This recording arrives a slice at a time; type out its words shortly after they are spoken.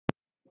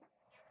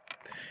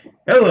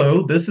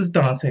Hello, this is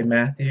Dante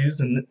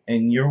Matthews,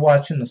 and you're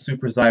watching the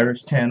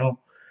Superzyrous channel.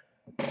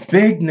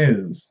 Big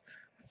news!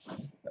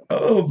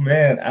 Oh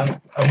man,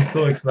 I'm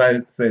so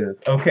excited to say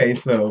this. Okay,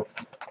 so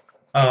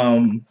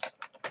um,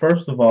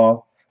 first of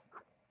all,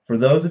 for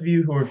those of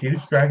you who are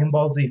huge Dragon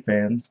Ball Z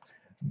fans,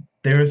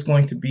 there is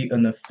going to be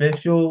an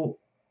official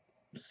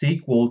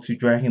sequel to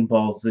Dragon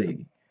Ball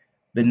Z.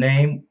 The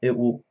name it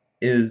will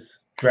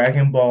is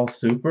Dragon Ball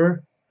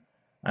Super.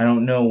 I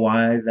don't know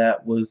why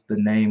that was the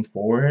name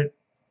for it.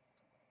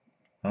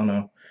 I don't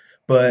know,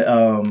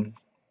 but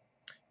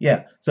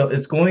yeah, so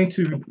it's going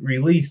to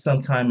release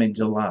sometime in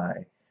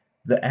July.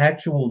 The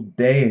actual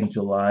day in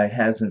July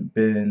hasn't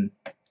been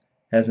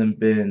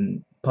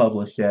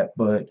published yet,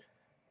 but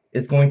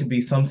it's going to be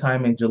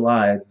sometime in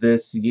July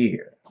this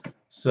year.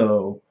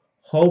 So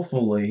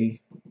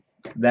hopefully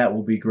that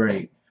will be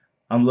great.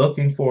 I'm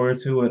looking forward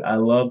to it. I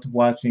loved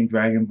watching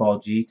Dragon Ball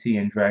GT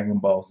and Dragon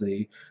Ball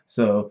Z.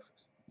 So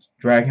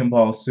Dragon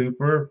Ball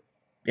Super,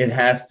 it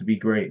has to be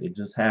great. It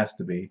just has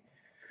to be.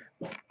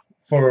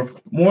 For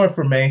more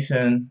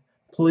information,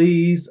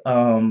 please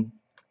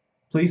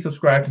please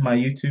subscribe to my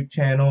YouTube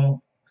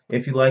channel.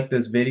 If you like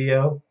this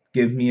video,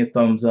 give me a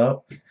thumbs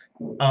up.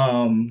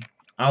 Um,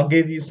 I'll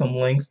give you some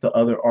links to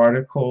other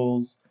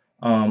articles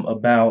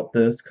about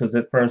this because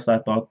at first I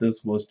thought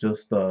this was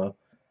just a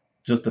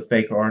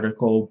fake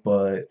article,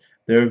 but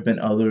there have been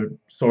other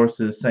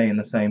sources saying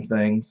the same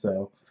thing.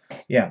 So,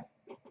 yeah,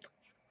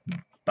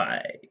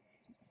 bye.